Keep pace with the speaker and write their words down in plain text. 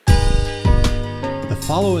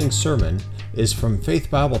following sermon is from Faith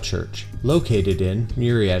Bible Church, located in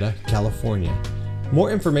Murrieta, California. More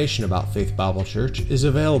information about Faith Bible Church is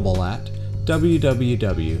available at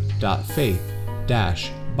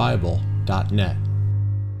www.faith-bible.net.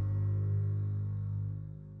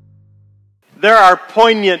 There are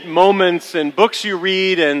poignant moments in books you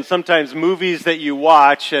read and sometimes movies that you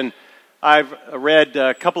watch, and I've read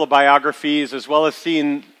a couple of biographies as well as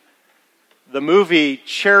seen the movie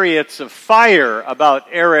Chariots of Fire about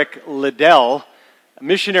Eric Liddell, a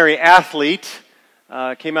missionary athlete,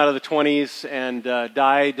 came out of the 20s and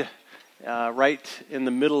died right in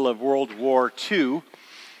the middle of World War II.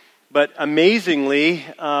 But amazingly,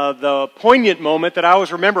 the poignant moment that I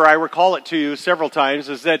always remember, I recall it to you several times,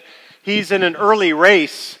 is that he's in an early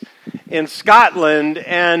race in Scotland,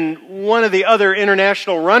 and one of the other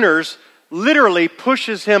international runners literally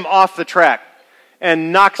pushes him off the track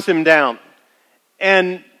and knocks him down.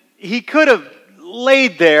 And he could have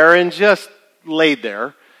laid there and just laid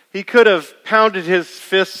there. He could have pounded his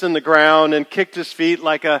fists in the ground and kicked his feet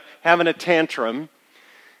like having a tantrum.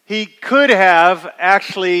 He could have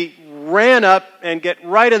actually ran up and get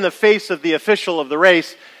right in the face of the official of the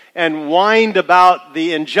race and whined about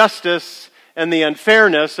the injustice and the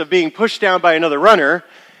unfairness of being pushed down by another runner.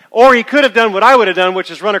 Or he could have done what I would have done,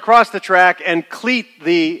 which is run across the track and cleat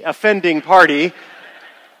the offending party.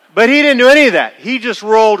 But he didn't do any of that. He just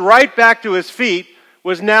rolled right back to his feet,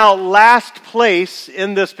 was now last place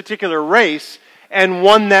in this particular race, and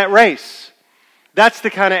won that race. That's the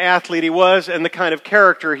kind of athlete he was and the kind of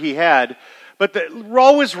character he had. But that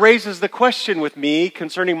always raises the question with me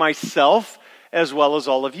concerning myself as well as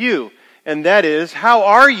all of you. And that is, how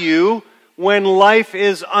are you when life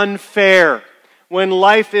is unfair? When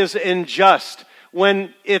life is unjust?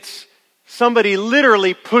 When it's somebody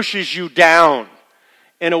literally pushes you down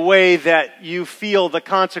in a way that you feel the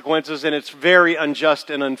consequences and it's very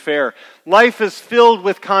unjust and unfair. Life is filled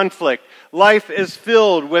with conflict. Life is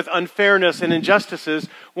filled with unfairness and injustices.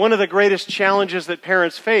 One of the greatest challenges that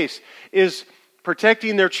parents face is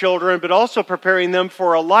protecting their children, but also preparing them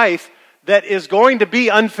for a life that is going to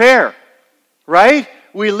be unfair, right?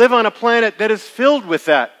 We live on a planet that is filled with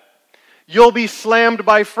that. You'll be slammed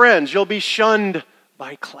by friends. You'll be shunned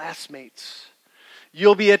by classmates.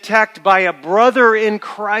 You'll be attacked by a brother in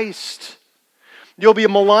Christ. You'll be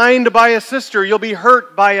maligned by a sister. You'll be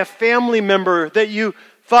hurt by a family member that you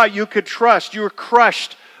thought you could trust. You were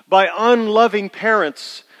crushed by unloving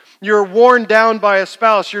parents. You're worn down by a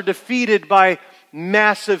spouse. You're defeated by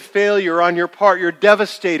massive failure on your part. You're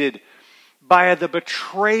devastated by the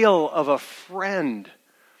betrayal of a friend.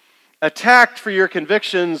 Attacked for your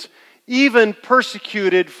convictions, even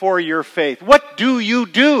persecuted for your faith. What do you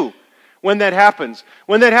do when that happens?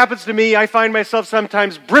 When that happens to me, I find myself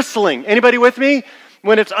sometimes bristling. Anybody with me?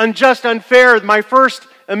 When it's unjust, unfair, my first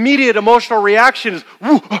immediate emotional reaction is,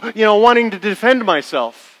 wanting to defend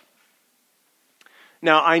myself.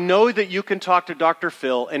 Now, I know that you can talk to Dr.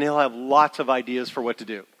 Phil and he'll have lots of ideas for what to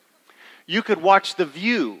do. You could watch The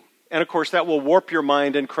View, and of course that will warp your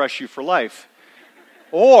mind and crush you for life.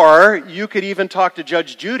 Or you could even talk to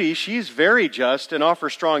Judge Judy. She's very just and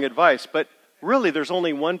offers strong advice. But really, there's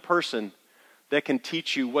only one person that can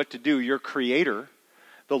teach you what to do. Your Creator,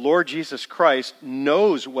 the Lord Jesus Christ,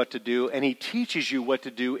 knows what to do, and He teaches you what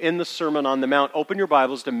to do in the Sermon on the Mount. Open your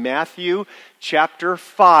Bibles to Matthew chapter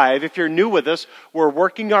 5. If you're new with us, we're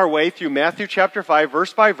working our way through Matthew chapter 5,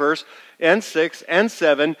 verse by verse, and 6 and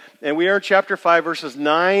 7. And we are in chapter 5, verses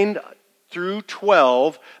 9 through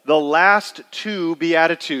 12, the last two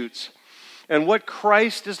Beatitudes. And what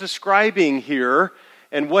Christ is describing here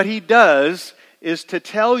and what He does is to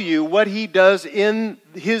tell you what He does in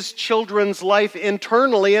His children's life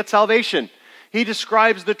internally at salvation. He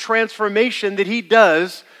describes the transformation that He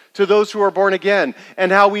does to those who are born again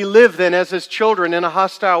and how we live then as His children in a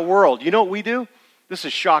hostile world. You know what we do? This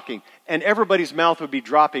is shocking. And everybody's mouth would be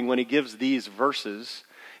dropping when He gives these verses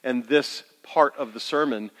and this part of the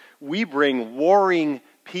sermon. We bring warring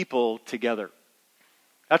people together.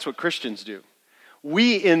 That's what Christians do.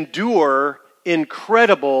 We endure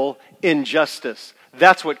incredible injustice.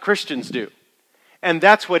 That's what Christians do. And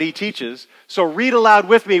that's what He teaches. So read aloud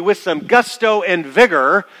with me with some gusto and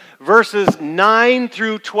vigor, verses 9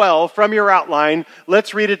 through 12 from your outline.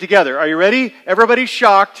 Let's read it together. Are you ready? Everybody's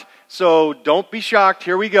shocked, so don't be shocked.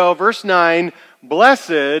 Here we go. Verse 9,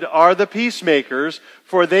 "Blessed are the peacemakers,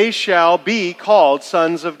 for they shall be called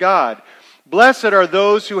sons of God. Blessed are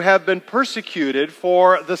those who have been persecuted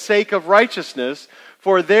for the sake of righteousness,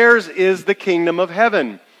 for theirs is the kingdom of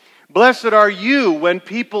heaven. Blessed are you when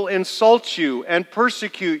people insult you and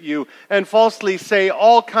persecute you and falsely say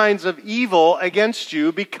all kinds of evil against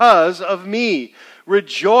you because of me.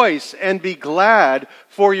 Rejoice and be glad,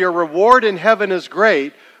 for your reward in heaven is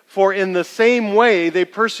great, for in the same way they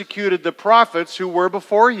persecuted the prophets who were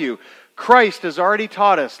before you. Christ has already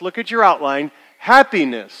taught us, look at your outline,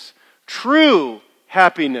 happiness, true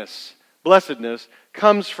happiness, blessedness,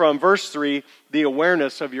 comes from, verse 3, the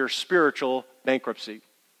awareness of your spiritual bankruptcy.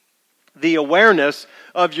 The awareness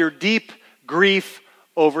of your deep grief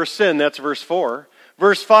over sin. That's verse 4.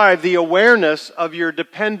 Verse 5, the awareness of your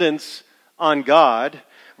dependence on God.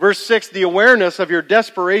 Verse 6, the awareness of your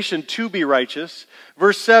desperation to be righteous.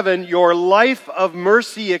 Verse 7, your life of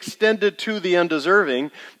mercy extended to the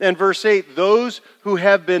undeserving. And verse 8, those who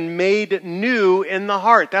have been made new in the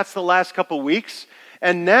heart. That's the last couple weeks.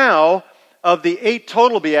 And now, of the 8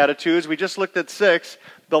 total Beatitudes, we just looked at 6.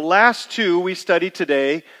 The last 2 we study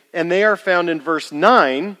today, and they are found in verse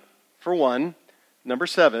 9, for one, number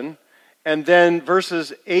 7, and then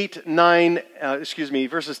verses 10,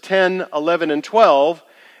 11, and 12,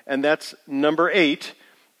 and that's number 8,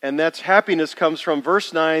 and that's happiness comes from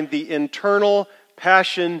verse 9, the internal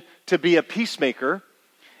passion to be a peacemaker,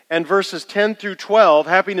 and verses 10 through 12,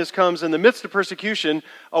 happiness comes in the midst of persecution,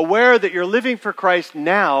 aware that you're living for Christ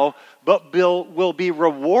now, but will be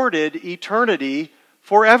rewarded eternity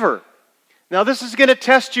forever. Now this is going to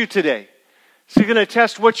test you today. It's going to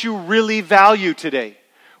test what you really value today.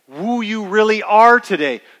 Who you really are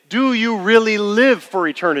today. Do you really live for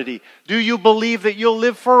eternity? Do you believe that you'll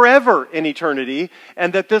live forever in eternity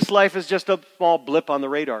and that this life is just a small blip on the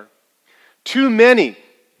radar? Too many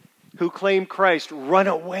who claim Christ run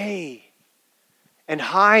away and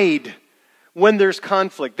hide when there's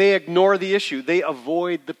conflict. They ignore the issue. They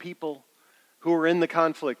avoid the people who are in the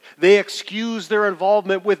conflict. They excuse their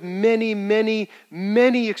involvement with many, many,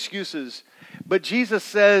 many excuses. But Jesus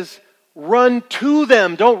says, run to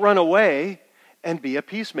them, don't run away, and be a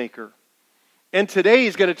peacemaker. And today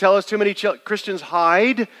he's going to tell us too many Christians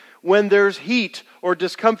hide when there's heat or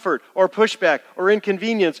discomfort or pushback or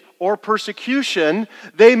inconvenience or persecution.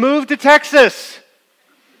 They move to Texas.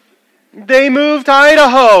 They move to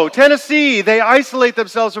Idaho, Tennessee. They isolate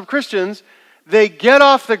themselves from Christians. They get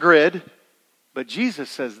off the grid. But Jesus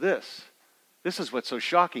says this. This is what's so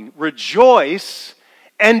shocking. Rejoice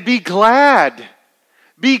and be glad.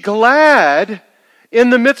 Be glad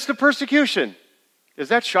in the midst of persecution. Is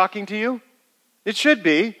that shocking to you? It should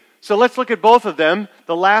be. So let's look at both of them.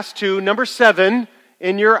 The last 2, number 7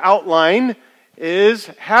 in your outline is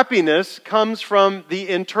happiness comes from the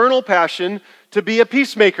internal passion to be a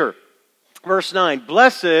peacemaker. Verse 9,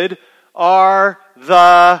 blessed are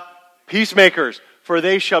the peacemakers, for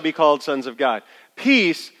they shall be called sons of God.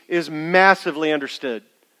 Peace is massively understood.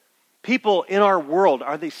 People in our world,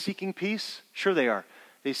 are they seeking peace? Sure they are.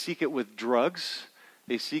 They seek it with drugs.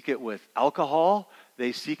 They seek it with alcohol.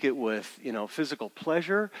 They seek it with, physical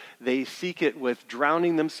pleasure. They seek it with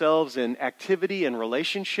drowning themselves in activity and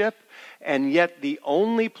relationship. And yet the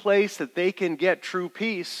only place that they can get true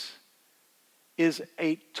peace is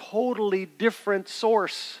a totally different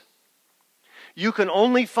source. You can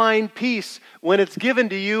only find peace when it's given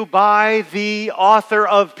to you by the author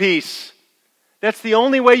of peace. That's the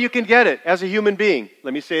only way you can get it as a human being.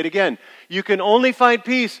 Let me say it again. You can only find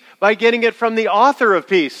peace by getting it from the author of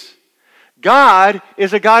peace. God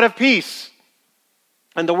is a God of peace.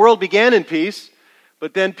 And the world began in peace,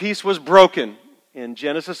 but then peace was broken in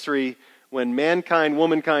Genesis 3 when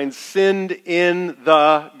womankind sinned in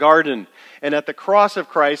the garden. And at the cross of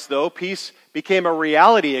Christ, though, peace became a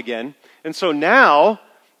reality again. And so now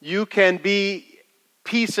you can be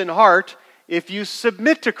peace in heart if you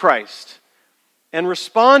submit to Christ and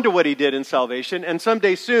respond to what he did in salvation. And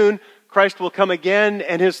someday soon, Christ will come again,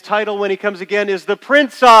 and his title when he comes again is the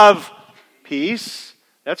Prince of Peace.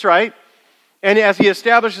 That's right. And as he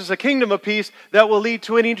establishes a kingdom of peace, that will lead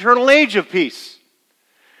to an eternal age of peace.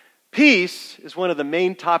 Peace is one of the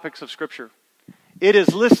main topics of Scripture. It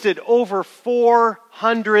is listed over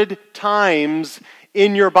 400 times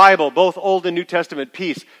in your Bible, both Old and New Testament,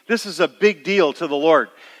 peace. This is a big deal to the Lord.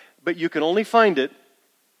 But you can only find it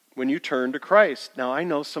when you turn to Christ. Now, I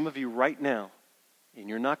know some of you right now, and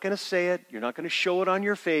you're not going to say it, you're not going to show it on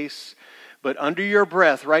your face, but under your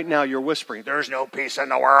breath right now you're whispering, there's no peace in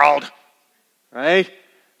the world, right?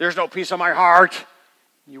 There's no peace in my heart.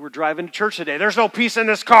 You were driving to church today, there's no peace in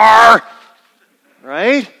this car,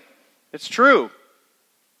 right? It's true.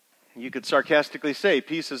 You could sarcastically say,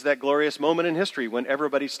 peace is that glorious moment in history when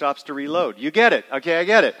everybody stops to reload. You get it. Okay, I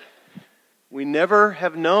get it. We never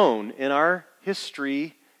have known in our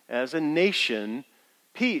history as a nation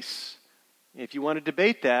peace. If you want to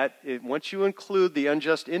debate that, once you include the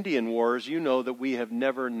unjust Indian wars, you know that we have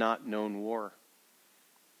never not known war.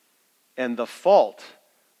 And the fault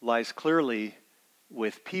lies clearly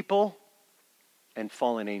with people and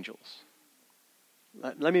fallen angels.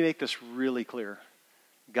 Let me make this really clear.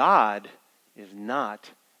 God is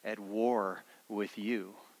not at war with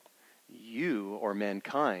you. You, or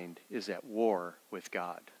mankind, is at war with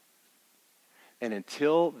God. And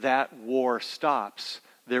until that war stops,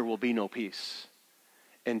 there will be no peace.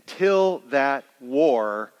 Until that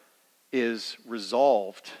war is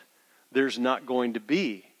resolved, there's not going to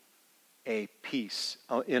be a peace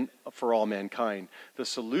for all mankind. The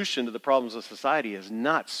solution to the problems of society is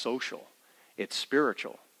not social, it's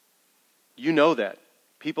spiritual. You know that.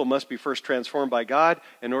 People must be first transformed by God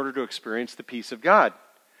in order to experience the peace of God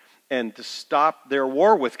and to stop their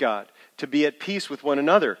war with God, to be at peace with one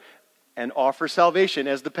another and offer salvation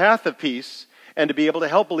as the path of peace, and to be able to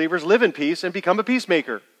help believers live in peace and become a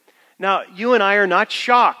peacemaker. Now, you and I are not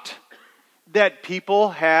shocked that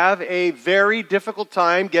people have a very difficult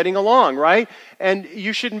time getting along, right? And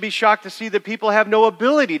you shouldn't be shocked to see that people have no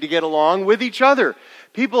ability to get along with each other.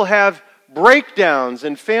 People have breakdowns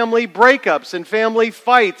and family breakups and family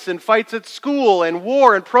fights and fights at school and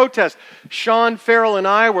war and protest. Sean Farrell and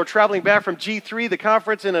I were traveling back from G3, the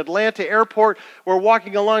conference in Atlanta airport. We're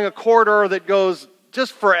walking along a corridor that goes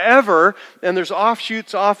just forever, and there's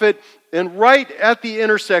offshoots off it. And right at the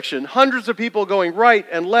intersection, hundreds of people going right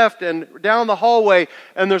and left and down the hallway,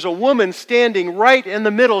 and there's a woman standing right in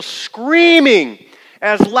the middle screaming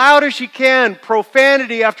as loud as she can,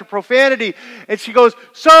 profanity after profanity. And she goes,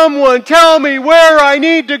 "Someone tell me where I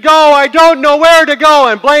need to go. I don't know where to go."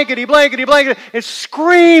 And blankety, blankety, blankety, and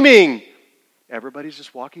screaming. Everybody's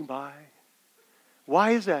just walking by.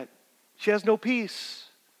 Why is that? She has no peace.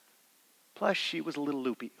 Plus, she was a little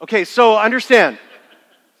loopy. Okay, so understand.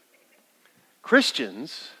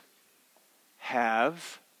 Christians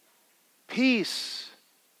have peace.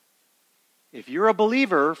 If you're a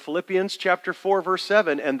believer, Philippians chapter 4, verse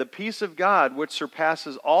 7, and the peace of God, which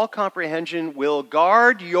surpasses all comprehension, will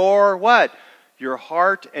guard your what? Your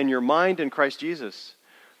heart and your mind in Christ Jesus.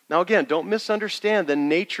 Now again, don't misunderstand the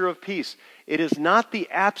nature of peace. It is not the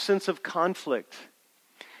absence of conflict.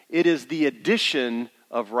 It is the addition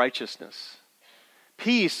of righteousness.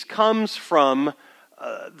 Peace comes from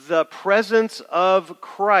the presence of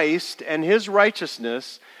Christ and His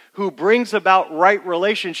righteousness, who brings about right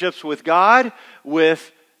relationships with God,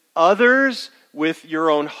 with others, with your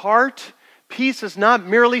own heart. Peace is not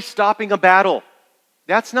merely stopping a battle.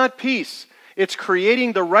 That's not peace. It's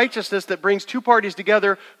creating the righteousness that brings two parties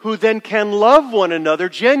together who then can love one another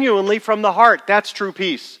genuinely from the heart. That's true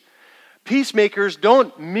peace. Peacemakers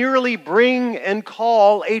don't merely bring and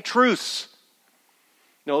call a truce.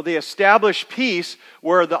 No, they establish peace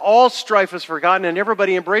where all strife is forgotten and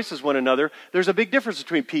everybody embraces one another. There's a big difference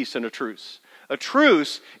between peace and a truce. A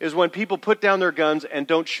truce is when people put down their guns and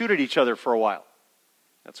don't shoot at each other for a while.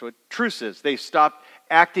 That's what truce is. They stop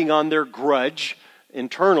acting on their grudge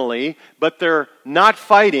internally, but they're not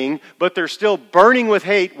fighting, but they're still burning with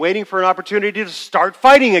hate, waiting for an opportunity to start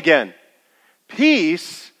fighting again.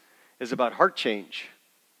 Peace is about heart change.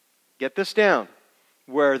 Get this down.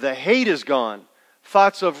 Where the hate is gone,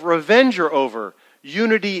 thoughts of revenge are over.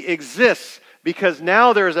 Unity exists because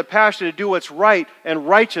now there is a passion to do what's right and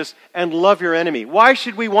righteous and love your enemy. Why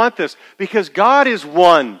should we want this? Because God is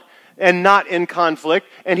one and not in conflict.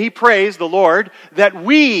 And He prays, the Lord, that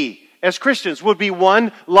we as Christians would be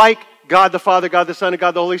one like God the Father, God the Son, and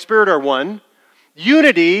God the Holy Spirit are one.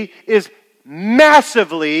 Unity is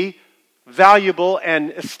massively valuable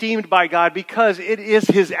and esteemed by God because it is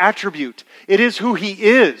His attribute. It is who He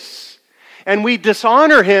is. And we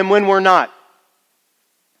dishonor Him when we're not.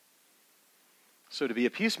 So to be a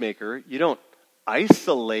peacemaker, you don't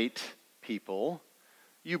isolate people.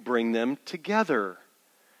 You bring them together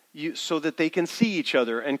so that they can see each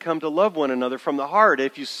other and come to love one another from the heart.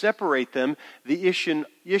 If you separate them, the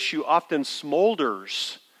issue often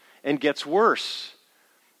smolders and gets worse.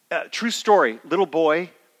 True story. Little boy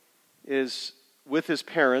is with his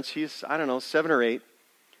parents. He's, 7 or 8.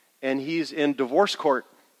 And he's in divorce court.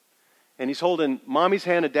 And he's holding mommy's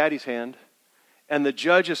hand and daddy's hand. And the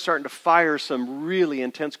judge is starting to fire some really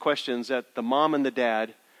intense questions at the mom and the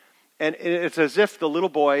dad. And it's as if the little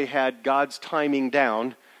boy had God's timing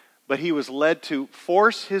down, but he was led to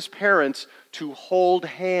force his parents to hold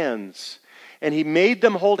hands. And he made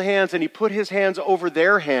them hold hands, and he put his hands over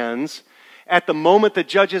their hands. At the moment the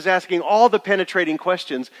judge is asking all the penetrating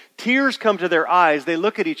questions, tears come to their eyes. They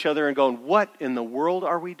look at each other and go, "What in the world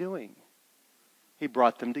are we doing?" He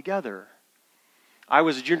brought them together. I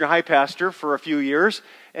was a junior high pastor for a few years,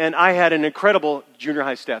 and I had an incredible junior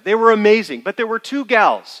high staff. They were amazing, but there were two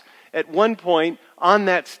gals at one point on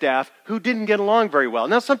that staff who didn't get along very well.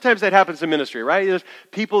 Now, sometimes that happens in ministry, right? There's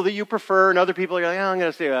people that you prefer, and other people are like, I'm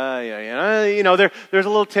going to say, there's a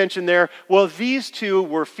little tension there. Well, these two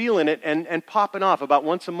were feeling it and popping off about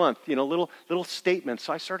once a month, little statements.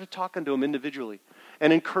 So I started talking to them individually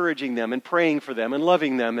and encouraging them and praying for them and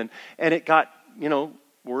loving them. And it got,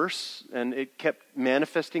 worse, and it kept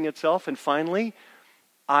manifesting itself. And finally,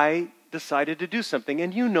 I decided to do something.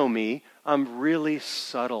 And you know me, I'm really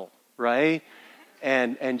subtle, right?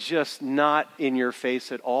 And just not in your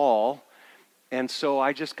face at all. And so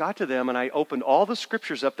I just got to them and I opened all the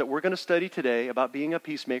scriptures up that we're going to study today about being a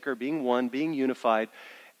peacemaker, being one, being unified.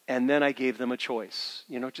 And then I gave them a choice,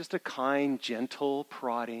 just a kind, gentle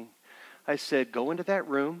prodding. I said, go into that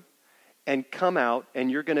room and come out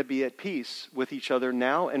and you're going to be at peace with each other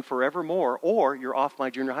now and forevermore, or you're off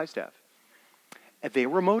my junior high staff. And they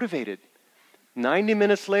were motivated. 90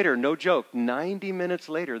 minutes later, no joke, 90 minutes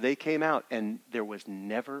later, they came out and there was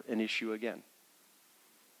never an issue again.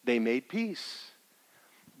 They made peace.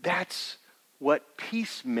 That's what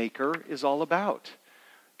peacemaker is all about.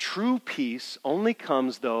 True peace only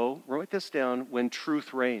comes, though, write this down, when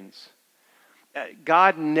truth reigns.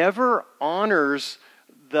 God never honors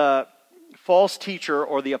the false teacher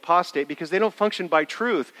or the apostate because they don't function by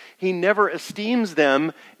truth. He never esteems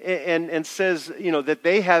them and says, that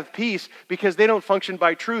they have peace because they don't function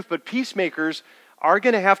by truth. But peacemakers are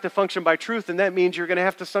going to have to function by truth, and that means you're going to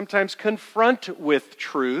have to sometimes confront with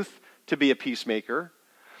truth to be a peacemaker,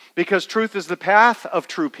 because truth is the path of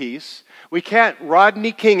true peace. We can't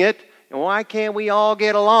Rodney King it, and why can't we all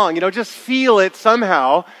get along? Just feel it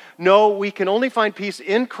somehow. No, we can only find peace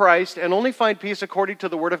in Christ and only find peace according to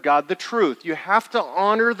the Word of God, the truth. You have to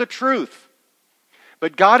honor the truth.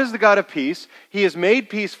 But God is the God of peace. He has made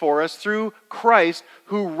peace for us through Christ,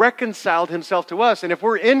 who reconciled himself to us. And if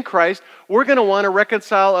we're in Christ, we're going to want to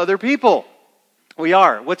reconcile other people. We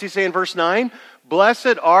are. What's he say in verse 9?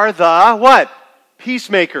 Blessed are the what?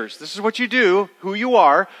 Peacemakers. This is what you do, who you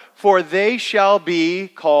are, for they shall be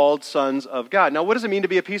called sons of God. Now, what does it mean to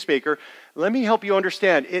be a peacemaker? Let me help you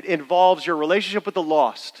understand. It involves your relationship with the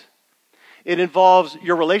lost. It involves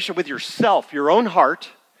your relationship with yourself, your own heart,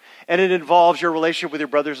 and it involves your relationship with your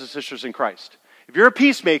brothers and sisters in Christ. If you're a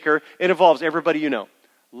peacemaker, it involves everybody you know.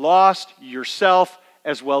 Lost, yourself,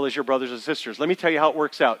 as well as your brothers and sisters. Let me tell you how it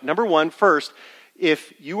works out. Number one, first,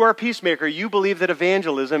 if you are a peacemaker, you believe that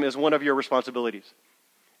evangelism is one of your responsibilities.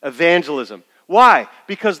 Evangelism. Why?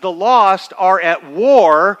 Because the lost are at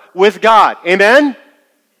war with God. Amen?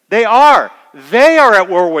 They are. They are at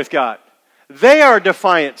war with God. They are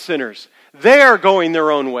defiant sinners. They are going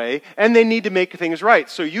their own way, and they need to make things right.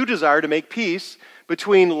 So you desire to make peace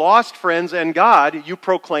between lost friends and God. You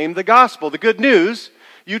proclaim the gospel, the good news.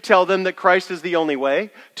 You tell them that Christ is the only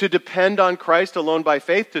way, to depend on Christ alone by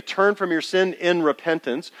faith, to turn from your sin in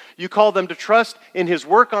repentance. You call them to trust in his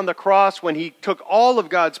work on the cross when he took all of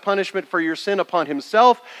God's punishment for your sin upon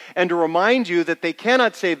himself, and to remind you that they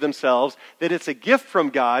cannot save themselves, that it's a gift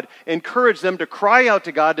from God. Encourage them to cry out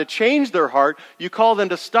to God, to change their heart. You call them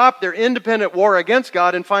to stop their independent war against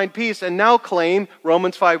God and find peace, and now claim,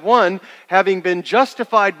 Romans 5:1, having been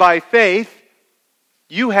justified by faith,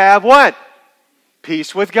 you have what?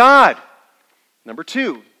 Peace with God. Number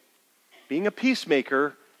two, being a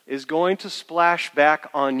peacemaker is going to splash back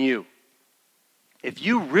on you. If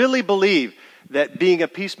you really believe that being a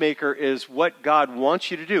peacemaker is what God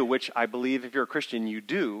wants you to do, which I believe if you're a Christian you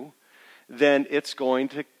do, then it's going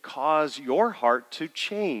to cause your heart to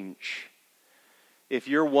change. If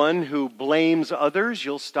you're one who blames others,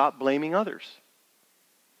 you'll stop blaming others.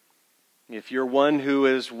 If you're one who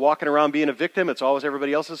is walking around being a victim, it's always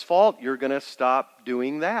everybody else's fault, you're going to stop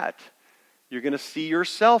doing that. You're going to see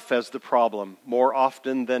yourself as the problem more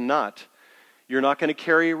often than not. You're not going to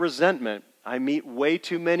carry resentment. I meet way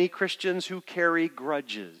too many Christians who carry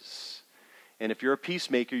grudges. And if you're a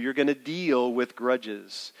peacemaker, you're going to deal with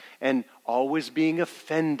grudges and always being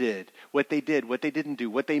offended, what they did, what they didn't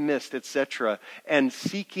do, what they missed, etc., and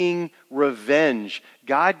seeking revenge.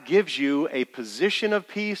 God gives you a position of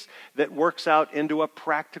peace that works out into a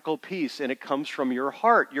practical peace, and it comes from your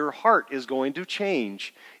heart. Your heart is going to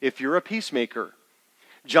change if you're a peacemaker.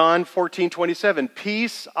 John 14:27,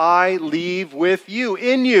 peace I leave with you,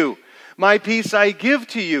 in you. My peace I give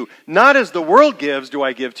to you. Not as the world gives do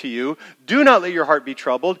I give to you. Do not let your heart be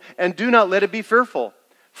troubled, and do not let it be fearful.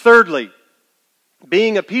 Thirdly,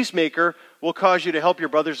 being a peacemaker will cause you to help your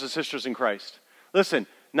brothers and sisters in Christ. Listen,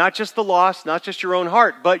 Not just the lost, not just your own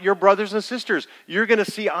heart, but your brothers and sisters. You're going to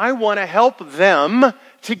see, I want to help them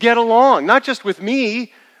to get along, not just with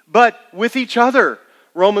me, but with each other.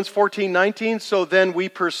 Romans 14:19, so then we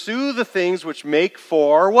pursue the things which make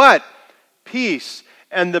for what? Peace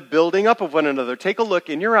and the building up of one another. Take a look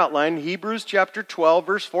in your outline, Hebrews chapter 12,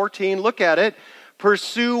 verse 14. Look at it.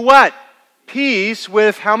 Pursue what? Peace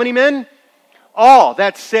with how many men? All.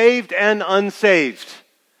 That's saved and unsaved.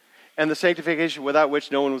 And the sanctification without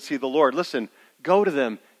which no one would see the Lord. Listen, go to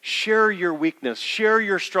them. Share your weakness. Share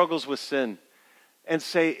your struggles with sin. And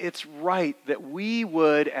say, it's right that we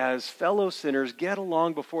would, as fellow sinners, get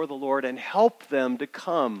along before the Lord and help them to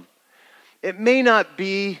come. It may not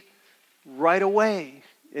be right away.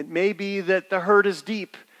 It may be that the hurt is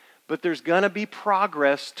deep, but there's going to be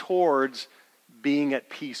progress towards being at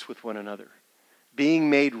peace with one another, being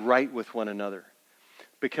made right with one another.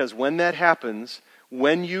 Because when that happens,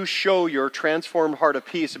 when you show your transformed heart of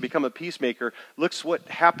peace and become a peacemaker, look what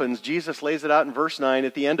happens. Jesus lays it out in verse 9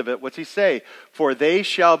 at the end of it. What's he say? For they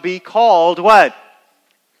shall be called what?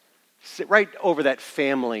 Sit right over that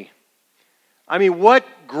family. I mean, what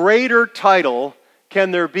greater title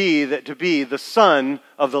can there be that to be the son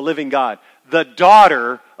of the living God, the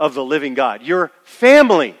daughter of the living God? Your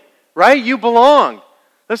family, right? You belong.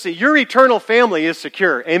 Listen, your eternal family is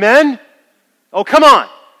secure. Amen? Oh, come on.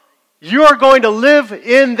 You are going to live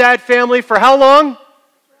in that family for how long?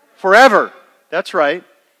 Forever. That's right.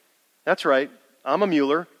 That's right. I'm a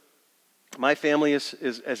Mueller. My family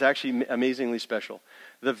is actually amazingly special.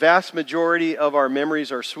 The vast majority of our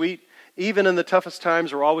memories are sweet. Even in the toughest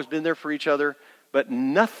times, we've always been there for each other. But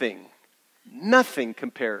nothing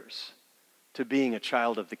compares to being a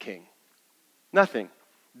child of the King. Nothing.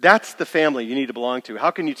 That's the family you need to belong to. How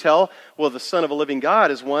can you tell? Well, the Son of a living God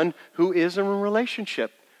is one who is in a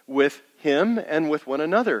relationship with Him and with one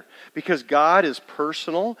another. Because God is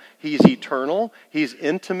personal, He's eternal, He's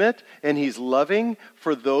intimate, and He's loving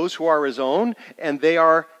for those who are His own, and they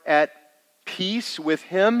are at peace with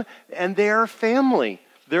Him, and they are family.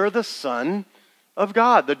 They're the Son of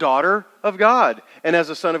God, the daughter of God. And as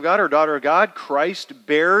a son of God or daughter of God, Christ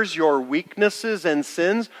bears your weaknesses and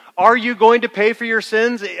sins. Are you going to pay for your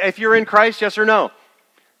sins if you're in Christ, yes or no?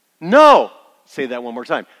 No. Say that one more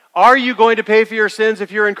time. Are you going to pay for your sins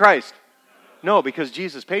if you're in Christ? No, because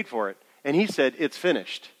Jesus paid for it. And He said, it's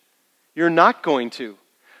finished. You're not going to.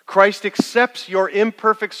 Christ accepts your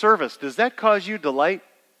imperfect service. Does that cause you delight?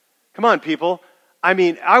 Come on, people. I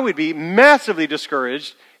mean, I would be massively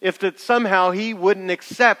discouraged if that somehow He wouldn't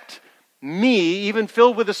accept me, even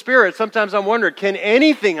filled with the Spirit. Sometimes I'm wondering, can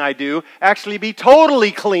anything I do actually be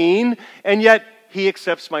totally clean? And yet He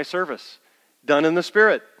accepts my service, done in the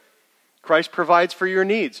Spirit. Christ provides for your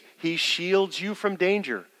needs. He shields you from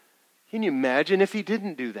danger. Can you imagine if He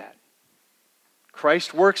didn't do that?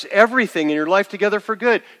 Christ works everything in your life together for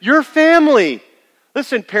good. Your family.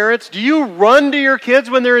 Listen, parents, do you run to your kids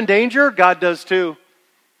when they're in danger? God does too.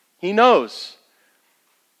 He knows.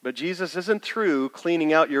 But Jesus isn't through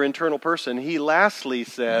cleaning out your internal person. He lastly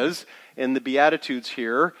says in the Beatitudes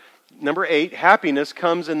here, number 8, happiness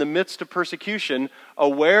comes in the midst of persecution,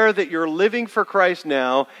 aware that you're living for Christ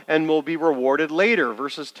now and will be rewarded later,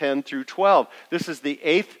 verses 10 through 12. This is the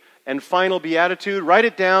 8th and final beatitude. Write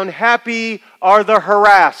it down. Happy are the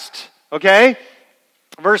harassed. Okay?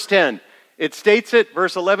 Verse 10. It states it.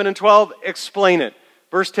 Verse 11 and 12 explain it.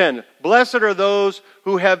 Verse 10. Blessed are those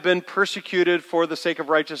who have been persecuted for the sake of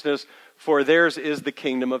righteousness, for theirs is the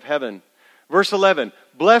kingdom of heaven. Verse 11.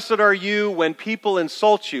 Blessed are you when people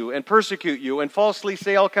insult you and persecute you and falsely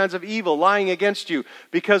say all kinds of evil, lying against you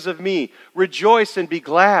because of me. Rejoice and be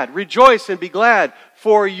glad. Rejoice and be glad,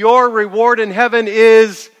 for your reward in heaven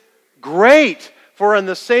is great. For in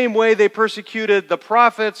the same way they persecuted the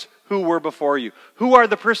prophets who were before you. Who are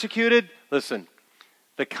the persecuted? Listen,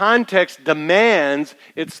 the context demands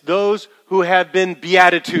it's those who have been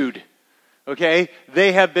beatitude. Okay?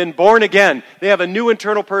 They have been born again. They have a new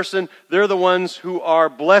internal person. They're the ones who are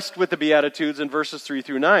blessed with the Beatitudes in verses 3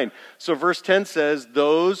 through 9. So verse 10 says,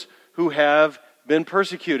 those who have been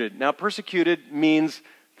persecuted. Now, persecuted means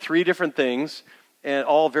 3 different things, and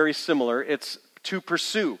all very similar. It's to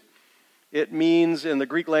pursue. It means, in the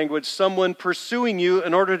Greek language, someone pursuing you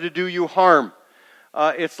in order to do you harm.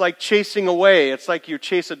 It's like chasing away. It's like you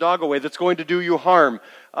chase a dog away that's going to do you harm.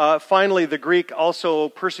 Finally, the Greek also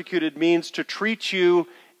persecuted means to treat you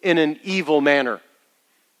in an evil manner.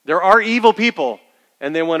 There are evil people,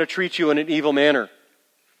 and they want to treat you in an evil manner.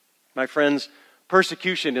 My friends,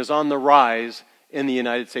 persecution is on the rise in the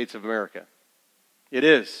United States of America. It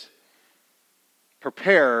is.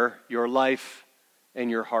 Prepare your life and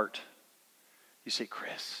your heart. You say,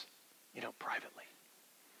 Chris, privately.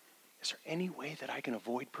 is there any way that I can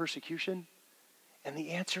avoid persecution? And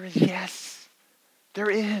the answer is yes, there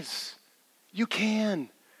is. You can.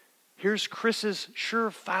 Here's Chris's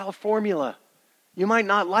surefire formula. You might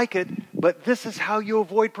not like it, but this is how you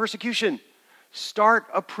avoid persecution. Start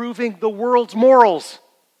approving the world's morals.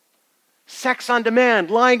 Sex on demand,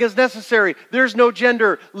 lying as necessary, there's no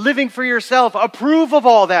gender, living for yourself. Approve of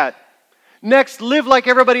all that. Next, live like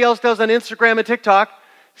everybody else does on Instagram and TikTok.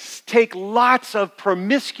 Take lots of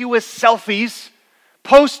promiscuous selfies,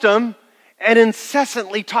 post them, and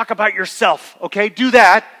incessantly talk about yourself. Okay, do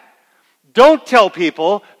that. Don't tell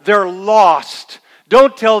people they're lost.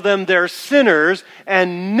 Don't tell them they're sinners,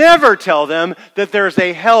 and never tell them that there's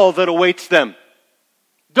a hell that awaits them.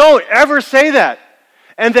 Don't ever say that.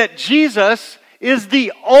 And that Jesus is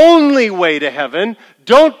the only way to heaven.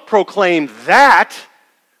 Don't proclaim that.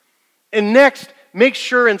 And next, make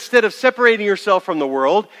sure instead of separating yourself from the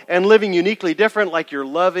world and living uniquely different, like you're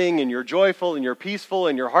loving and you're joyful and you're peaceful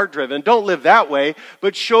and you're heart-driven, don't live that way,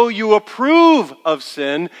 but show you approve of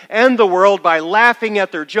sin and the world by laughing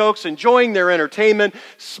at their jokes, enjoying their entertainment,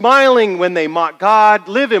 smiling when they mock God,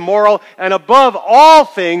 live immoral, and above all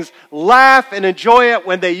things, laugh and enjoy it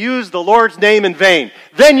when they use the Lord's name in vain.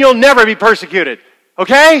 Then you'll never be persecuted.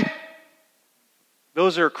 Okay?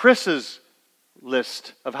 Those are Chris's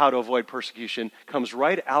list of how to avoid persecution. Comes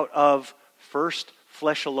right out of 1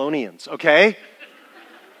 Thessalonians, okay?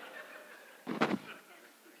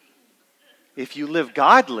 If you live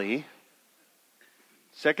godly,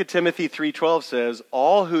 2 Timothy 3:12 says,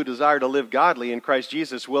 all who desire to live godly in Christ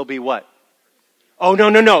Jesus will be what? Oh,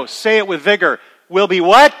 no. Say it with vigor. Will be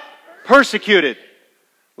what? Persecuted.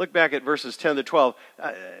 Look back at verses 10 to 12.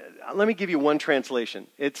 Let me give you one translation.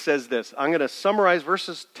 It says this. I'm going to summarize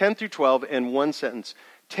verses 10 through 12 in one sentence.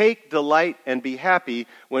 Take delight and be happy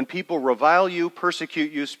when people revile you,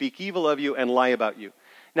 persecute you, speak evil of you, and lie about you.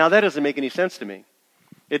 Now, that doesn't make any sense to me.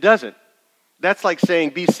 It doesn't. That's like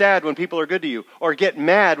saying be sad when people are good to you, or get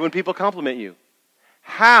mad when people compliment you.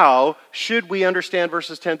 How should we understand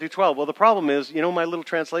verses 10 through 12? Well, the problem is, my little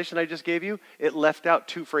translation I just gave you, it left out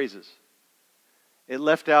two phrases. It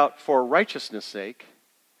left out for righteousness' sake.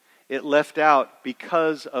 It left out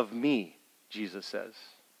because of me, Jesus says.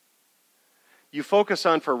 You focus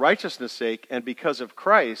on for righteousness' sake and because of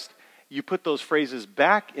Christ, you put those phrases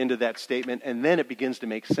back into that statement, and then it begins to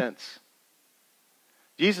make sense.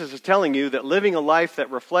 Jesus is telling you that living a life that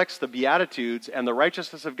reflects the Beatitudes and the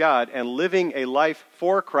righteousness of God and living a life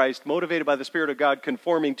for Christ, motivated by the Spirit of God,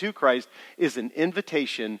 conforming to Christ, is an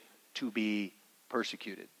invitation to be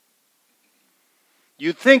persecuted.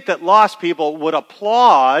 You'd think that lost people would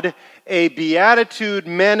applaud a beatitude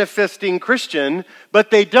manifesting Christian, but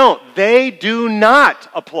they don't. They do not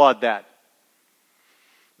applaud that.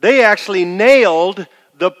 They actually nailed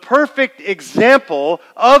the perfect example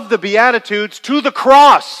of the Beatitudes to the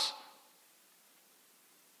cross.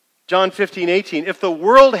 John 15:18. If the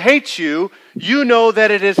world hates you, you know that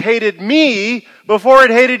it has hated me before it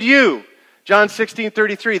hated you. John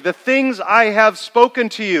 16:33. The things I have spoken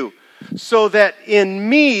to you, so that in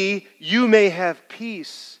me you may have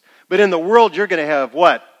peace. But in the world you're going to have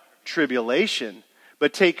what? Tribulation.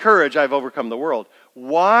 But take courage, I've overcome the world.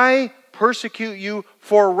 Why persecute you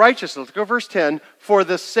for righteousness? Let's go verse 10. For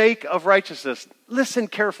the sake of righteousness. Listen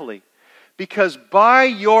carefully. Because by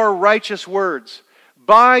your righteous words,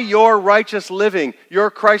 by your righteous living, your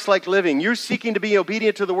Christ-like living, you're seeking to be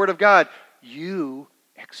obedient to the Word of God, you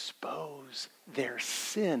expose their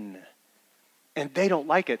sin. And they don't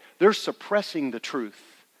like it. They're suppressing the truth.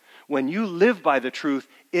 When you live by the truth,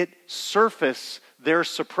 it surfaces their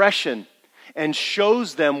suppression and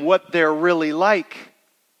shows them what they're really like.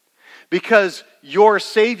 Because your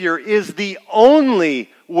Savior is the only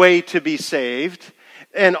way to be saved,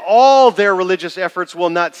 and all their religious efforts will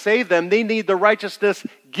not save them. They need the righteousness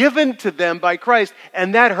given to them by Christ,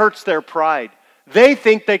 and that hurts their pride. They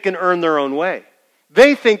think they can earn their own way.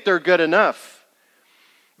 They think they're good enough.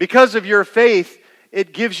 Because of your faith,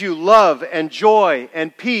 it gives you love and joy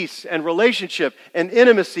and peace and relationship and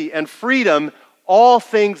intimacy and freedom, all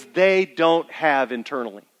things they don't have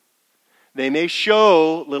internally. They may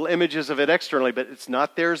show little images of it externally, but it's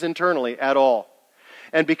not theirs internally at all.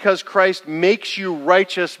 And because Christ makes you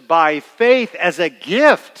righteous by faith as a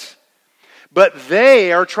gift, but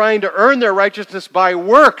they are trying to earn their righteousness by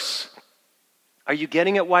works. Are you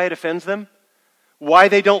getting at why it offends them? Why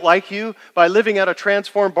they don't like you? By living out a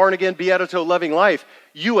transformed, born-again, beatitude-loving life,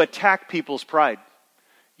 you attack people's pride.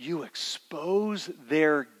 You expose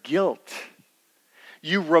their guilt.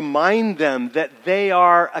 You remind them that they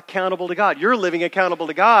are accountable to God. You're living accountable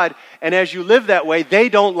to God, and as you live that way, they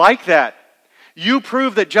don't like that. You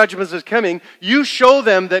prove that judgment is coming. You show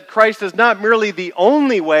them that Christ is not merely the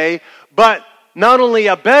only way, but not only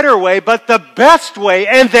a better way, but the best way,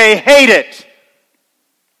 and they hate it.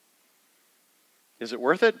 Is it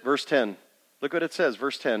worth it? Verse 10. Look what it says,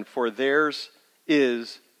 verse 10. For theirs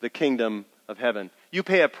is the kingdom of heaven. You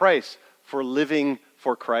pay a price for living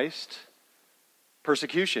for Christ.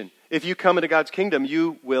 Persecution. If you come into God's kingdom,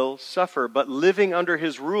 you will suffer. But living under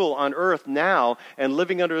His rule on earth now and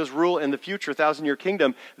living under His rule in the future 1,000-year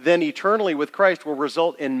kingdom, then eternally with Christ will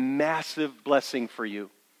result in massive blessing for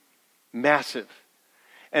you. Massive.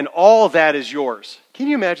 And all that is yours. Can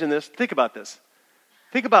you imagine this? Think about this.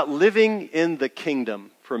 Think about living in the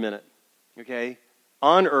kingdom for a minute. Okay?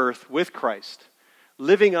 On earth with Christ.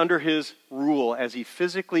 Living under His rule as He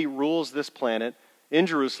physically rules this planet. In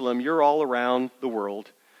Jerusalem, you're all around the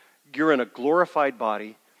world. You're in a glorified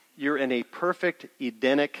body. You're in a perfect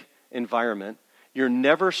Edenic environment. You're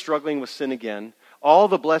never struggling with sin again. All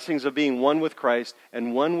the blessings of being one with Christ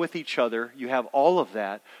and one with each other, you have all of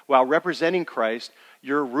that. While representing Christ,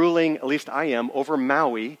 you're ruling, at least I am, over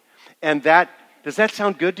Maui. And does that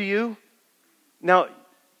sound good to you? Now,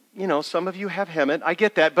 some of you have Hemet. I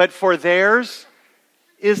get that. But for theirs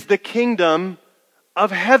is the kingdom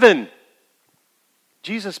of heaven.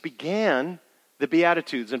 Jesus began the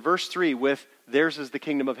Beatitudes in verse 3 with, theirs is the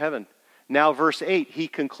kingdom of heaven. Now, verse 8, He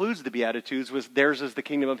concludes the Beatitudes with, theirs is the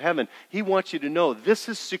kingdom of heaven. He wants you to know this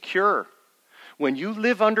is secure. When you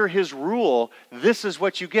live under His rule, this is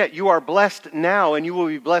what you get. You are blessed now and you will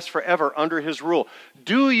be blessed forever under His rule.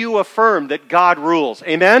 Do you affirm that God rules?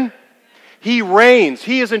 Amen? He reigns.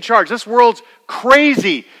 He is in charge. This world's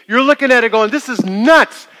crazy. You're looking at it going, this is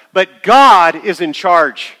nuts. But God is in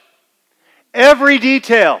charge. Every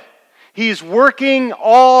detail. He's working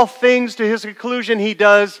all things to His conclusion. He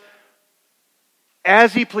does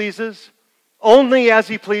as He pleases, only as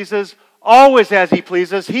He pleases, always as He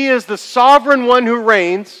pleases. He is the sovereign one who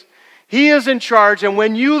reigns. He is in charge. And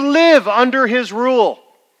when you live under His rule,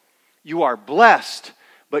 you are blessed,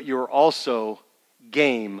 but you're also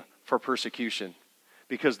game for persecution.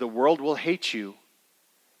 Because the world will hate you.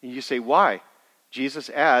 And you say, why? Jesus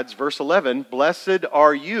adds, verse 11, blessed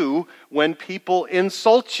are you when people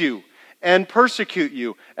insult you and persecute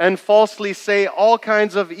you and falsely say all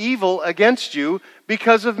kinds of evil against you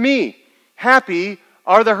because of me. Happy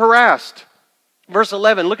are the harassed. Verse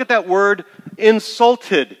 11, look at that word,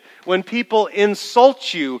 insulted. When people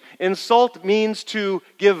insult you, insult means to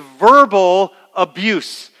give verbal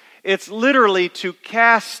abuse. It's literally to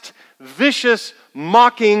cast vicious,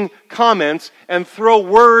 mocking comments and throw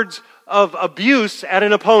words of abuse at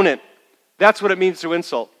an opponent. That's what it means to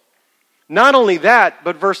insult. Not only that,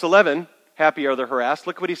 but verse 11, happy are the harassed.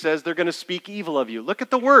 Look what he says, they're going to speak evil of you. Look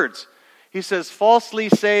at the words. He says, falsely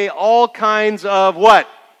say all kinds of what?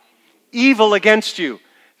 Evil against you.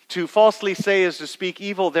 To falsely say is to speak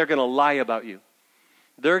evil. They're going to lie about you.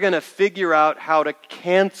 They're going to figure out how to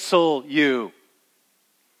cancel you.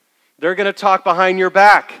 They're going to talk behind your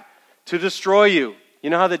back to destroy you. You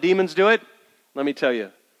know how the demons do it? Let me tell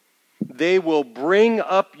you. They will bring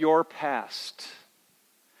up your past.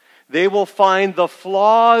 They will find the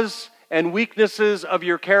flaws and weaknesses of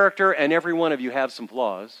your character, and every one of you have some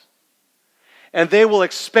flaws. And they will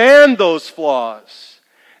expand those flaws.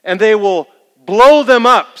 And they will blow them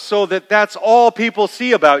up so that that's all people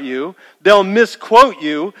see about you. They'll misquote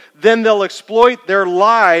you. Then they'll exploit their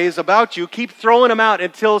lies about you. Keep throwing them out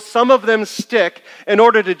until some of them stick in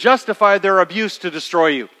order to justify their abuse to destroy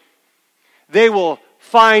you. They will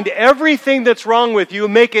find everything that's wrong with you,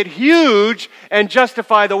 make it huge, and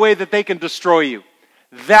justify the way that they can destroy you.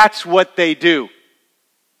 That's what they do.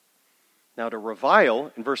 Now, to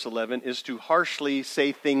revile, in verse 11, is to harshly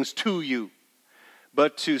say things to you.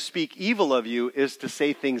 But to speak evil of you is to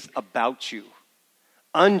say things about you.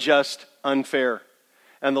 Unjust, unfair.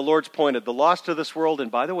 And the Lord's pointed, the lost of this world, and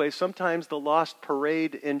by the way, sometimes the lost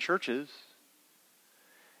parade in churches,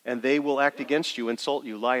 and they will act against you, insult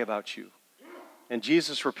you, lie about you. And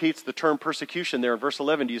Jesus repeats the term persecution there in verse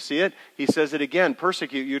 11. Do you see it? He says it again,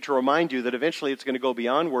 persecute you, to remind you that eventually it's going to go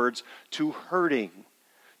beyond words to hurting,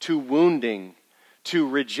 to wounding, to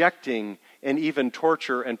rejecting, and even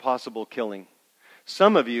torture and possible killing.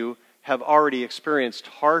 Some of you have already experienced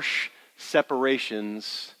harsh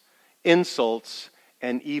separations, insults,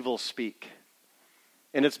 and evil speak.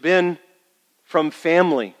 And it's been from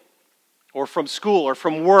family, or from school, or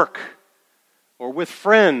from work, or with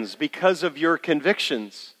friends because of your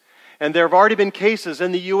convictions. And there have already been cases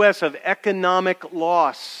in the U.S. of economic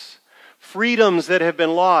loss, freedoms that have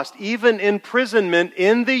been lost, even imprisonment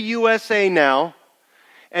in the USA now,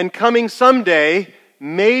 and coming someday,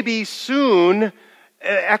 maybe soon,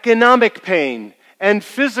 economic pain, and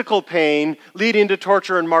physical pain leading to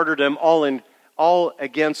torture and martyrdom, all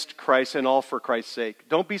against Christ and all for Christ's sake.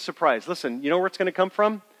 Don't be surprised. Listen, you know where it's going to come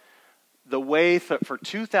from? The way for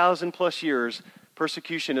 2,000 plus years,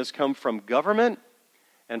 persecution has come from government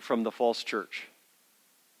and from the false church.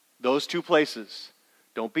 Those two places.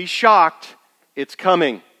 Don't be shocked. It's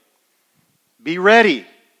coming. Be ready.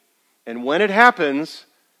 And when it happens,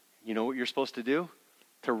 you know what you're supposed to do?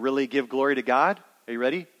 To really give glory to God? Are you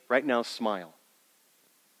ready? Right now, smile.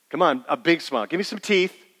 Come on, a big smile. Give me some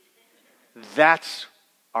teeth. That's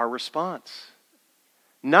our response.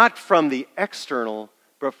 Not from the external,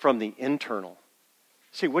 but from the internal.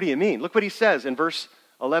 See, what do you mean? Look what he says in verse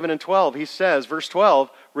 11 and 12. He says, verse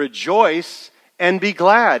 12, rejoice and be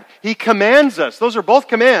glad. He commands us. Those are both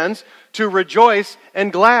commands to rejoice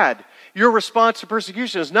and glad. Your response to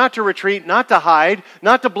persecution is not to retreat, not to hide,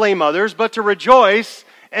 not to blame others, but to rejoice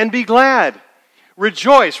and be glad.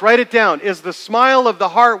 Rejoice, write it down, is the smile of the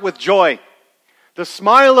heart with joy. The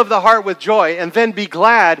smile of the heart with joy, and then be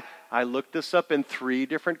glad. I looked this up in 3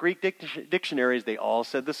 different Greek dictionaries. They all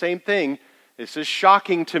said the same thing. This is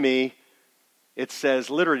shocking to me. It says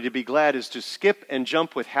literally to be glad is to skip and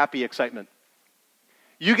jump with happy excitement.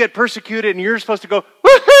 You get persecuted and you're supposed to go,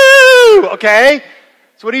 woohoo! Okay?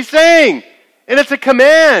 That's what he's saying. And it's a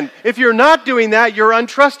command. If you're not doing that, you're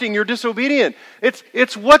untrusting, you're disobedient.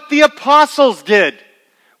 It's what the apostles did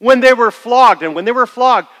when they were flogged. And when they were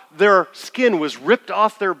flogged, their skin was ripped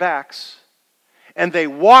off their backs. And they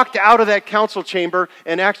walked out of that council chamber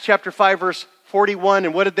in Acts chapter 5, verse 41.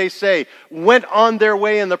 And what did they say? Went on their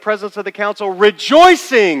way in the presence of the council,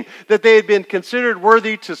 rejoicing that they had been considered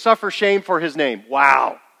worthy to suffer shame for his name.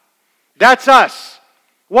 Wow. That's us.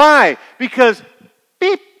 Why? Because,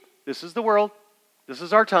 beep, this is the world. This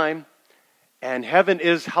is our time. And heaven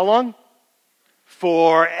is how long?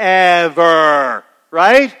 Forever.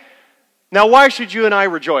 Right? Now, why should you and I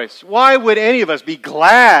rejoice? Why would any of us be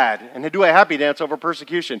glad and do a happy dance over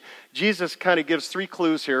persecution? Jesus kind of gives 3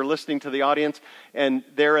 clues here, listening to the audience. And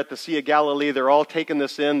they're at the Sea of Galilee. They're all taking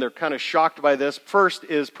this in. They're kind of shocked by this. First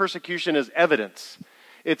is persecution is evidence.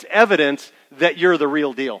 It's evidence that you're the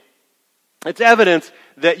real deal. It's evidence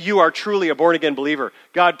that you are truly a born-again believer.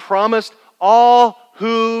 God promised all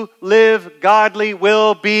who live godly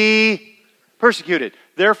will be persecuted.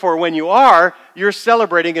 Therefore, when you are, you're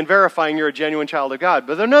celebrating and verifying you're a genuine child of God.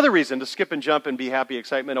 But another reason to skip and jump and be happy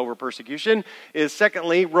excitement over persecution is,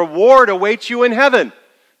 secondly, reward awaits you in heaven.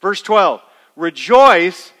 Verse 12,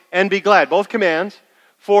 rejoice and be glad. Both commands.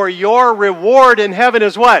 For your reward in heaven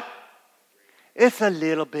is what? It's a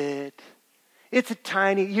little bit. It's a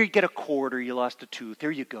tiny, you get a quarter, you lost a tooth,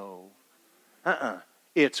 there you go.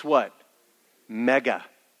 It's what? Mega.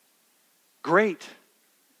 Great.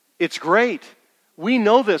 It's great. We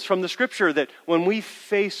know this from the scripture that when we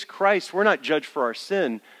face Christ, we're not judged for our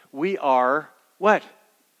sin. We are what?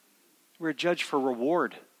 We're judged for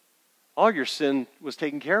reward. All your sin was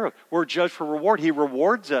taken care of. We're judged for reward. He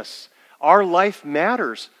rewards us. Our life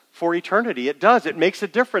matters for eternity. It does. It makes a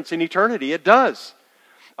difference in eternity. It does.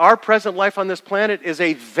 Our present life on this planet is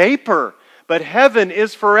a vapor, but heaven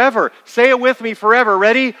is forever. Say it with me, forever.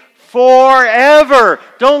 Ready? Forever.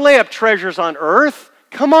 Don't lay up treasures on earth.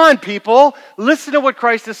 Come on, people. Listen to what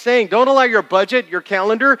Christ is saying. Don't allow your budget, your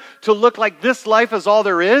calendar, to look like this life is all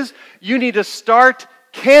there is. You need to start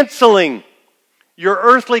canceling your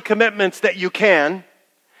earthly commitments that you can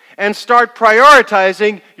and start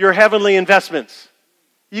prioritizing your heavenly investments.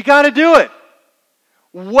 You got to do it.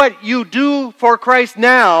 What you do for Christ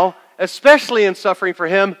now, especially in suffering for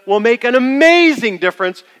Him, will make an amazing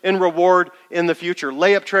difference in reward in the future.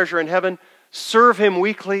 Lay up treasure in heaven. Serve Him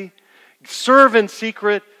weekly. Serve in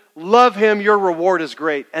secret. Love Him. Your reward is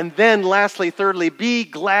great. And then lastly, thirdly, be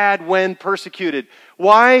glad when persecuted.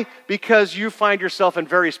 Why? Because you find yourself in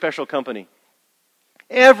very special company.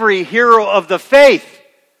 Every hero of the faith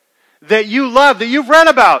that you love, that you've read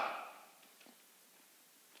about,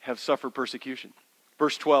 have suffered persecution.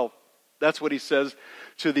 Verse 12, that's what he says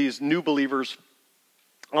to these new believers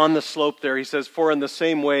on the slope there. He says, for in the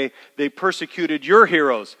same way they persecuted your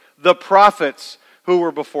heroes, the prophets who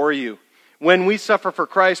were before you. When we suffer for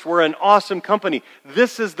Christ, we're an awesome company.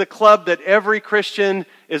 This is the club that every Christian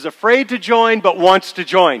is afraid to join but wants to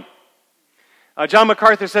join. John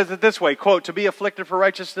MacArthur says it this way, quote, to be afflicted for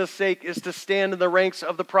righteousness' sake is to stand in the ranks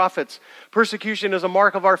of the prophets. Persecution is a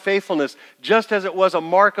mark of our faithfulness, just as it was a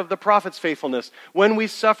mark of the prophets' faithfulness. When we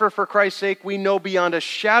suffer for Christ's sake, we know beyond a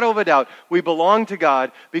shadow of a doubt we belong to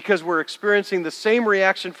God because we're experiencing the same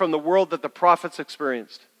reaction from the world that the prophets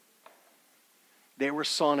experienced. They were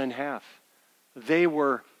sawn in half. They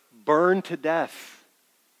were burned to death.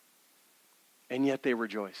 and yet they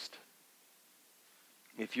rejoiced.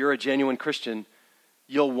 If you're a genuine Christian,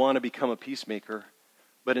 you'll want to become a peacemaker.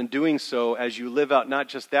 But in doing so, as you live out not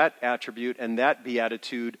just that attribute and that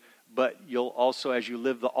beatitude, but you'll also, as you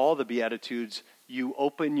live all the beatitudes, you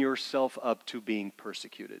open yourself up to being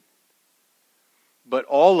persecuted. But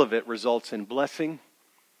all of it results in blessing,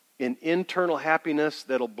 in internal happiness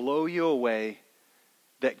that'll blow you away,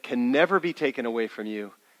 that can never be taken away from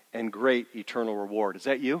you, and great eternal reward. Is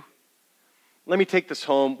that you? Let me take this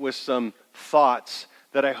home with some thoughts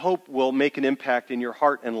that I hope will make an impact in your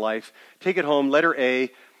heart and life. Take it home. Letter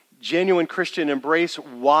A, genuine Christian, embrace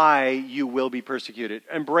why you will be persecuted.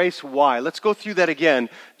 Embrace why. Let's go through that again.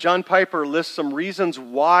 John Piper lists some reasons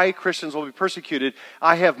why Christians will be persecuted.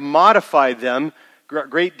 I have modified them a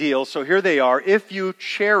great deal, so here they are. If you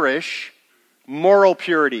cherish moral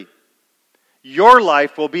purity, your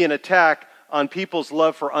life will be an attack on people's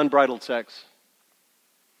love for unbridled sex.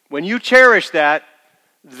 When you cherish that,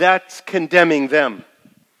 that's condemning them.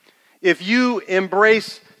 If you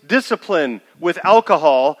embrace discipline with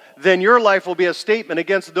alcohol, then your life will be a statement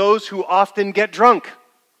against those who often get drunk.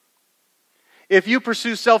 If you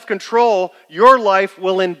pursue self-control, your life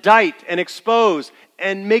will indict and expose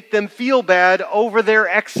and make them feel bad over their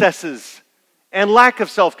excesses and lack of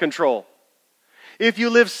self-control. If you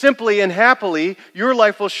live simply and happily, your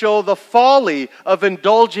life will show the folly of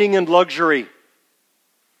indulging in luxury.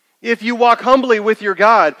 If you walk humbly with your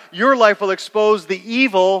God, your life will expose the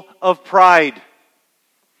evil of pride.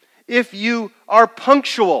 If you are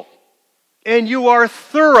punctual and you are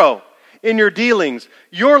thorough in your dealings,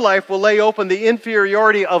 your life will lay open the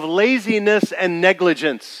inferiority of laziness and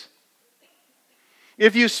negligence.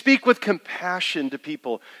 If you speak with compassion to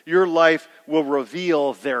people, your life will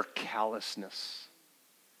reveal their callousness.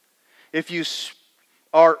 If you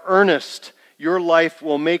are earnest, your life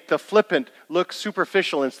will make the flippant look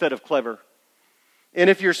superficial instead of clever. And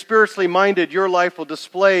if you're spiritually minded, your life will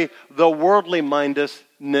display the worldly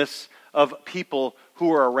mindedness of people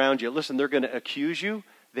who are around you. Listen, they're going to accuse you.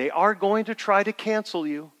 They are going to try to cancel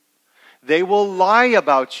you. They will lie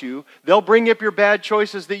about you. They'll bring up your bad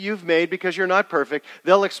choices that you've made because you're not perfect.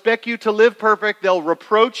 They'll expect you to live perfect. They'll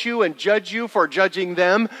reproach you and judge you for judging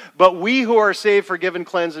them. But we who are saved, forgiven,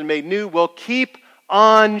 cleansed, and made new will keep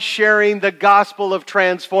on sharing the gospel of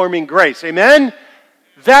transforming grace. Amen?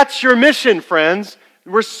 That's your mission, friends.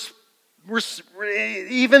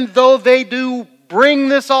 Even though they do bring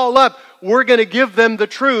this all up, we're going to give them the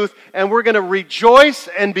truth and we're going to rejoice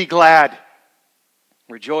and be glad.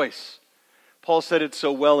 Rejoice. Paul said it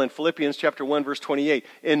so well in Philippians chapter 1, verse 28.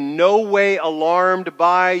 In no way alarmed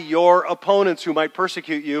by your opponents who might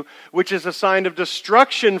persecute you, which is a sign of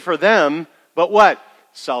destruction for them, but what?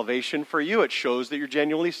 Salvation for you. It shows that you're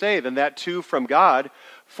genuinely saved, and that too from God.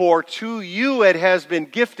 For to you it has been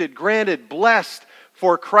gifted, granted, blessed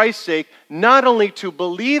for Christ's sake, not only to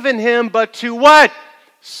believe in Him, but to what?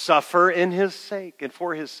 Suffer in His sake and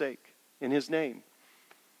for His sake, in His name.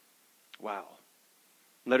 Wow.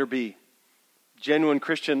 Letter B. Genuine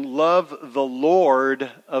Christian, love the Lord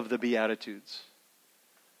of the Beatitudes.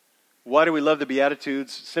 Why do we love the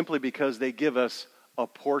Beatitudes? Simply because they give us a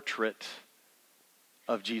portrait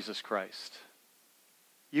of Jesus Christ.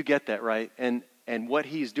 You get that, right? And what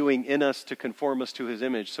He's doing in us to conform us to His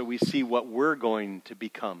image, so we see what we're going to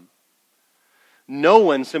become. No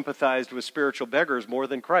one sympathized with spiritual beggars more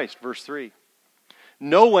than Christ, verse 3.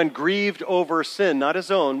 No one grieved over sin, not his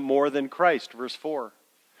own, more than Christ, verse 4.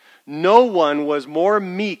 No one was more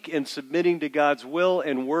meek in submitting to God's will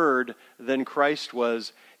and word than Christ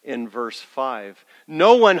was in verse 5.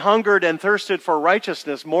 No one hungered and thirsted for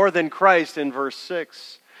righteousness more than Christ in verse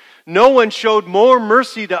 6. No one showed more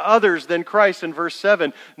mercy to others than Christ in verse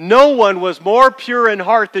 7. No one was more pure in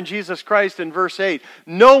heart than Jesus Christ in verse 8.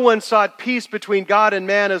 No one sought peace between God and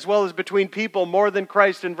man as well as between people more than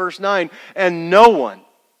Christ in verse 9. And no one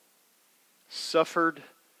suffered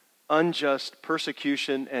unjust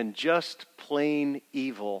persecution and just plain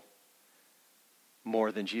evil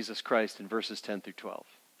more than Jesus Christ in verses 10 through 12.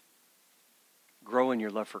 Grow in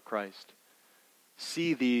your love for Christ.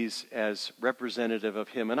 See these as representative of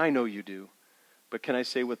Him, and I know you do. But can I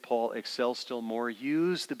say with Paul, excel still more?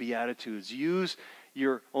 Use the Beatitudes. Use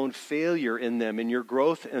your own failure in them and your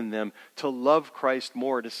growth in them to love Christ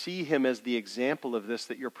more, to see Him as the example of this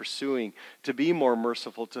that you're pursuing, to be more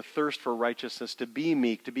merciful, to thirst for righteousness, to be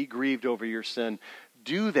meek, to be grieved over your sin.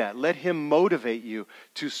 Do that. Let Him motivate you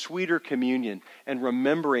to sweeter communion and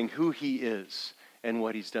remembering who He is and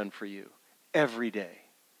what He's done for you every day.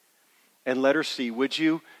 And letter C, would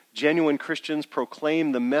you, genuine Christians,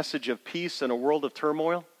 proclaim the message of peace in a world of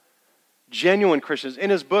turmoil? Genuine Christians.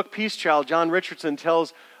 In his book, Peace Child, John Richardson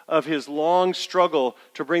tells of his long struggle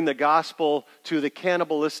to bring the gospel to the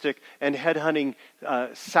cannibalistic and headhunting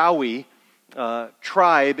Sawi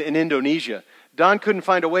tribe in Indonesia. Don couldn't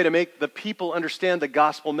find a way to make the people understand the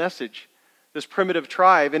gospel message, this primitive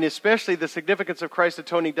tribe, and especially the significance of Christ's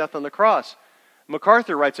atoning death on the cross.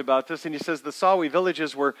 MacArthur writes about this, and he says the Sawi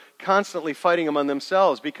villages were constantly fighting among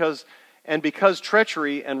themselves because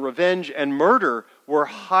treachery and revenge and murder were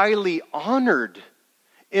highly honored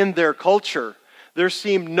in their culture. There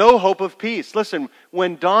seemed no hope of peace. Listen,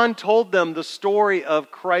 when Don told them the story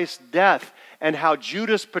of Christ's death and how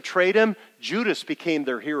Judas betrayed him, Judas became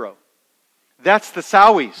their hero. That's the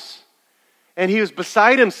Sawis. And he was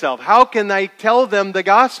beside himself. How can I tell them the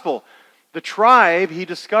gospel? The tribe, he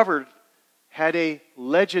discovered, had a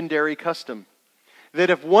legendary custom. That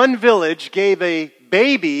if one village gave a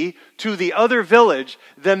baby to the other village,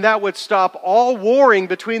 then that would stop all warring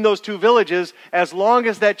between those two villages as long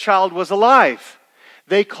as that child was alive.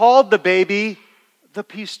 They called the baby the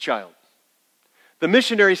peace child. The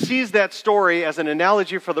missionary sees that story as an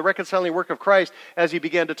analogy for the reconciling work of Christ. As he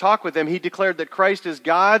began to talk with them, he declared that Christ is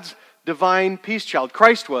God's divine peace child.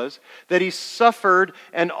 Christ was, that he suffered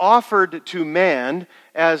and offered to man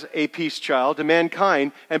as a peace child, to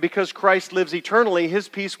mankind, and because Christ lives eternally, his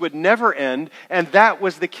peace would never end, and that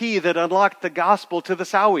was the key that unlocked the gospel to the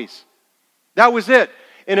Sawis. That was it.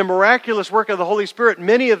 In a miraculous work of the Holy Spirit,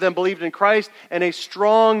 many of them believed in Christ, and a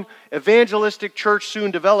strong evangelistic church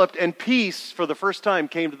soon developed, and peace, for the first time,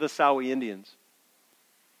 came to the Sawi Indians.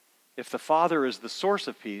 If the Father is the source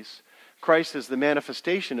of peace, Christ is the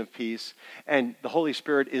manifestation of peace, and the Holy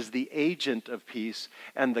Spirit is the agent of peace,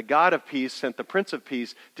 and the God of peace sent the Prince of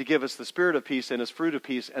Peace to give us the Spirit of peace and his fruit of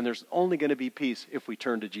peace, and there's only going to be peace if we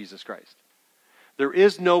turn to Jesus Christ. There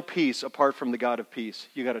is no peace apart from the God of peace.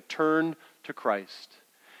 You got to turn to Christ.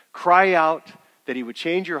 Cry out that he would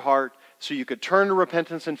change your heart so you could turn to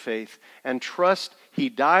repentance and faith and trust he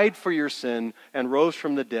died for your sin and rose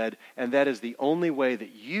from the dead, and that is the only way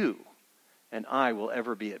that you and I will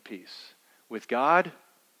ever be at peace with God,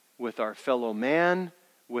 with our fellow man,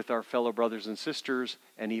 with our fellow brothers and sisters,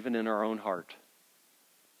 and even in our own heart.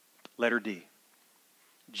 Letter D.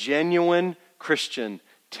 Genuine Christian,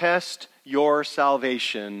 test your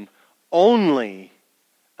salvation only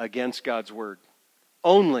against God's word.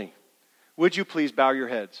 Only. Would you please bow your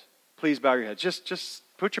heads? Please bow your heads. Just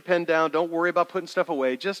put your pen down. Don't worry about putting stuff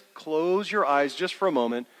away. Just close your eyes just for a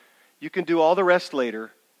moment. You can do all the rest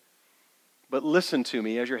later. But listen to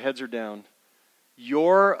me as your heads are down.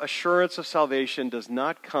 Your assurance of salvation does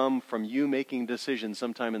not come from you making decisions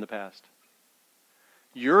sometime in the past.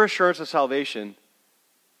 Your assurance of salvation,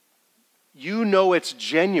 you know it's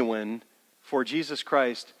genuine for Jesus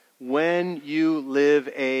Christ when you live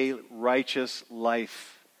a righteous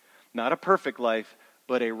life. Not a perfect life,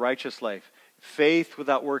 but a righteous life. Faith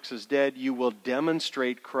without works is dead. You will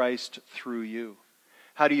demonstrate Christ through you.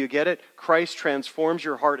 How do you get it? Christ transforms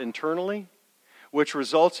your heart internally, which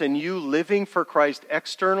results in you living for Christ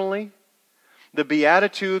externally. The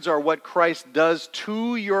Beatitudes are what Christ does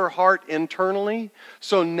to your heart internally.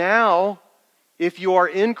 So now, if you are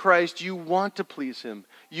in Christ, you want to please him.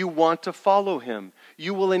 You want to follow him.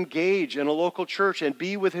 You will engage in a local church and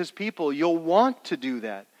be with his people. You'll want to do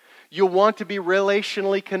that. You'll want to be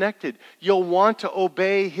relationally connected. You'll want to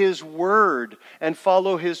obey his word and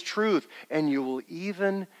follow his truth. And you will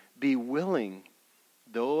even be willing,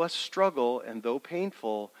 though a struggle and though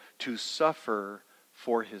painful, to suffer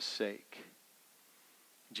for his sake.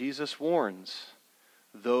 Jesus warns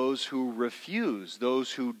those who refuse,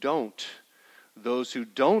 those who don't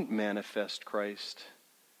manifest Christ.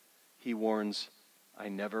 He warns, I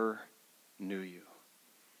never knew you.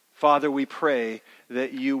 Father, we pray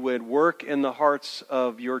that you would work in the hearts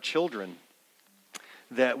of your children,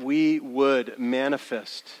 that we would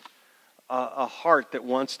manifest a heart that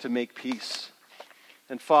wants to make peace.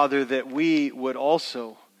 And Father, that we would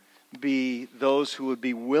also be those who would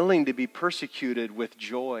be willing to be persecuted with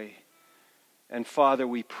joy. And Father,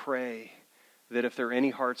 we pray that if there are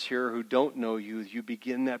any hearts here who don't know you, you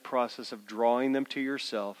begin that process of drawing them to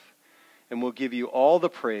yourself. And we'll give you all the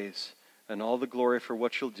praise and all the glory for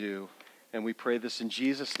what you'll do. And we pray this in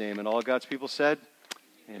Jesus' name. And all God's people said,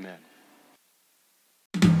 amen.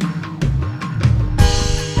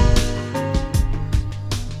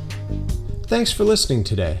 Thanks for listening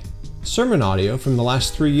today. Sermon audio from the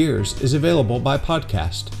last 3 years is available by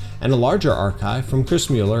podcast, and a larger archive from Chris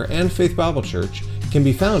Mueller and Faith Bible Church can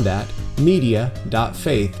be found at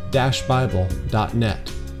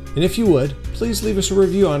media.faith-bible.net. And if you would, please leave us a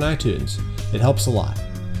review on iTunes. It helps a lot.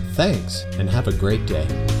 Thanks, and have a great day.